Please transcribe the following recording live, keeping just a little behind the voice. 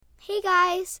Hey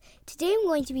guys, today I'm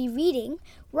going to be reading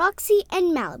Roxy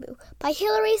and Maliboo by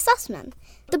Hilary Sussman.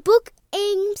 The book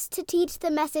aims to teach the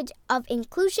message of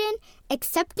inclusion,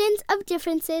 acceptance of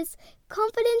differences,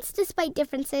 confidence despite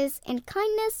differences, and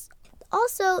kindness.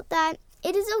 Also that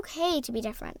it is okay to be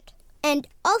different. And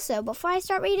also, before I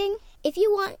start reading, if you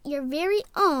want your very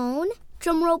own,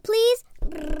 drumroll please,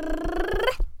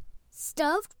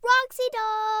 stuffed Roxy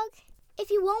dog.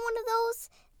 If you want one of those,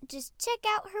 just check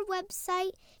out her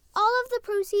website. All of the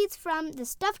proceeds from the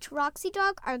stuffed Roxy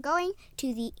dog are going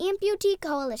to the Amputee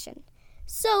Coalition.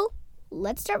 So,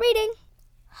 let's start reading.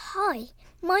 Hi,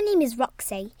 my name is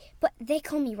Roxy, but they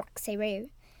call me Roxy Roo.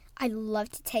 I'd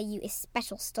love to tell you a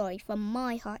special story from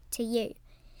my heart to you.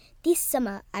 This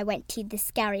summer, I went to the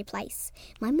scary place.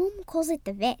 My mom calls it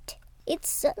the vet. It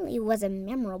certainly was a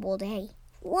memorable day,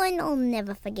 one I'll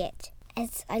never forget.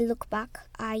 As I look back,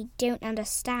 I don't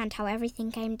understand how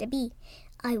everything came to be.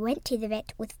 I went to the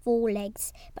vet with 4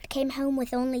 legs, but came home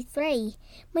with only 3.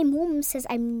 My mom says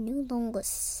I'm no longer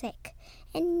sick,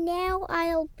 and now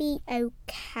I'll be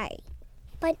okay.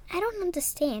 But I don't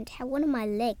understand how one of my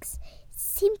legs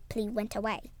simply went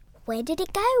away. Where did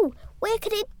it go? Where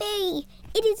could it be?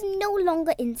 It is no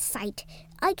longer in sight.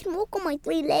 I can walk on my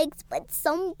 3 legs, but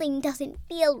something doesn't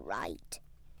feel right.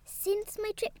 Since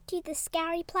my trip to the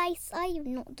scary place, I have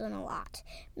not done a lot.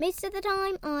 Most of the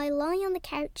time, I lie on the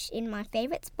couch in my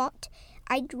favourite spot.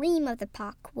 I dream of the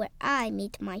park where I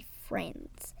meet my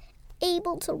friends,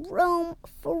 able to roam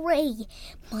free.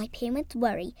 My parents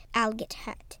worry I'll get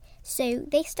hurt, so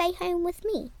they stay home with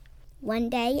me. One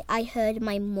day, I heard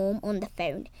my mom on the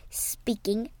phone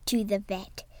speaking to the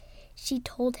vet. She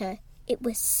told her it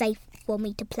was safe for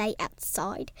me to play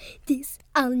outside. This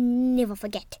I'll never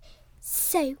forget.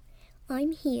 So,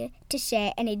 I'm here to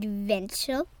share an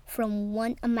adventure from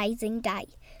one amazing day.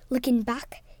 Looking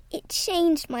back, it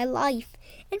changed my life.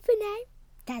 And for now,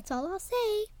 that's all I'll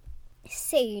say.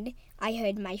 Soon, I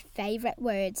heard my favourite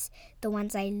words, the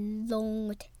ones I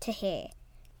longed to hear.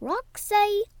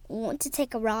 Roxy, want to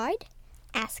take a ride?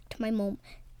 Asked my mom.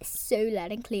 So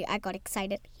loud and clear, I got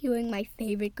excited hearing my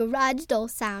favourite garage door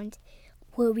sound.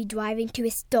 Were we driving to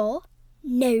a store?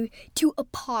 No, to a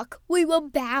park. We were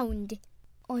bound.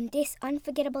 On this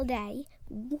unforgettable day,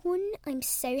 one I'm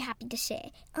so happy to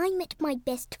share, I met my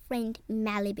best friend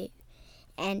Maliboo,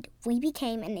 and we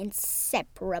became an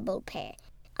inseparable pair.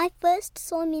 I first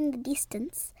saw him in the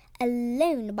distance,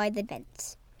 alone by the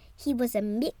fence. He was a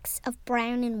mix of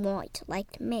brown and white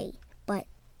like me, but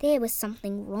there was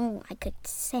something wrong I could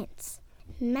sense.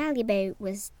 Maliboo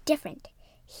was different.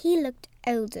 He looked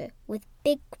older with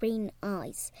big green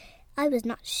eyes. I was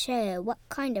not sure what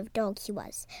kind of dog he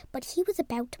was, but he was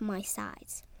about my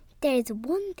size. There is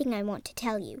one thing I want to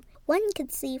tell you. One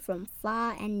could see from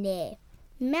far and near.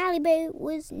 Maliboo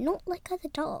was not like other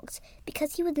dogs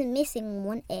because he was missing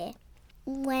one ear.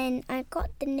 When I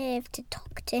got the nerve to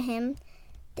talk to him,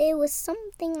 there was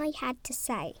something I had to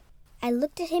say. I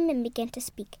looked at him and began to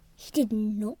speak. He did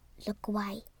not look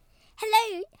away.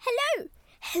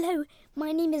 Hello,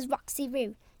 my name is Roxy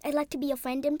Roo. I'd like to be your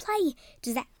friend and play.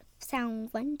 Does that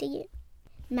sound fun to you?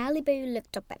 Maliboo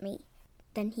looked up at me.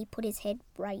 Then he put his head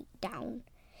right down.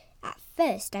 At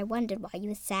first I wondered why he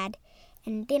was sad,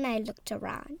 and then I looked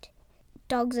around.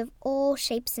 Dogs of all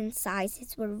shapes and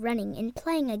sizes were running and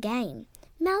playing a game.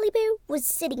 Maliboo was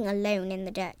sitting alone in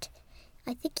the dirt.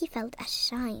 I think he felt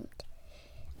ashamed.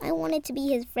 I wanted to be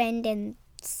his friend and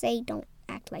say don't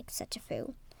act like such a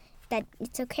fool. That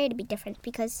it's okay to be different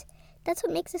because that's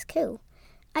what makes us cool.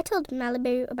 I told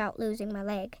Maliboo about losing my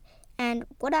leg and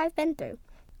what I've been through.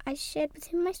 I shared with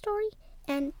him my story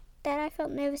and that I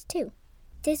felt nervous too.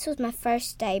 This was my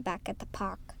first day back at the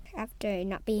park after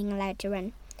not being allowed to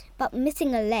run. But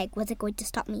missing a leg wasn't going to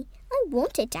stop me. I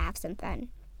wanted to have some fun.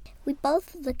 We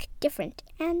both look different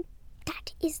and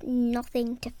that is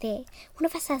nothing to fear. One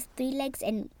of us has 3 legs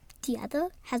and the other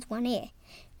has 1 ear.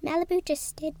 Maliboo just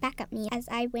stared back at me as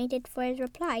I waited for his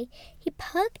reply. He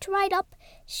perked right up,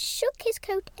 shook his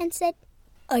coat, and said,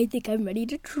 I think I'm ready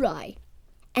to try.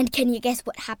 And can you guess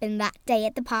what happened that day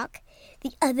at the park?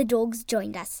 The other dogs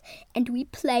joined us, and we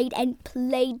played and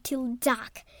played till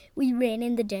dark. We ran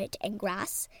in the dirt and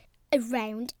grass,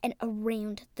 around and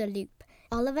around the loop,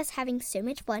 all of us having so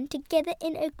much fun together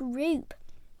in a group.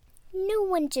 No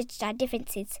one judged our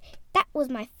differences. That was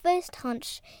my first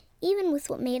hunch. Even with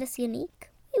what made us unique,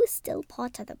 we were still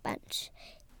part of the bunch.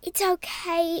 It's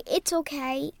okay.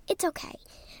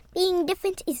 Being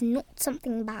different is not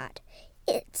something bad.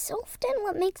 It's often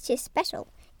what makes you special.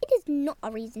 It is not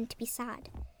a reason to be sad.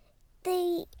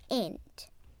 The end.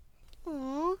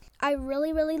 Aww, I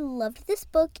really loved this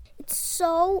book. It's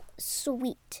so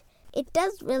sweet. it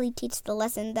does really teach the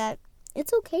lesson that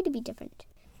it's okay to be different.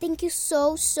 Thank you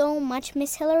so, so much,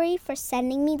 Miss Hillary, for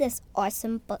sending me this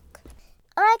awesome book.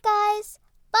 All right, guys.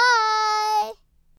 Bye!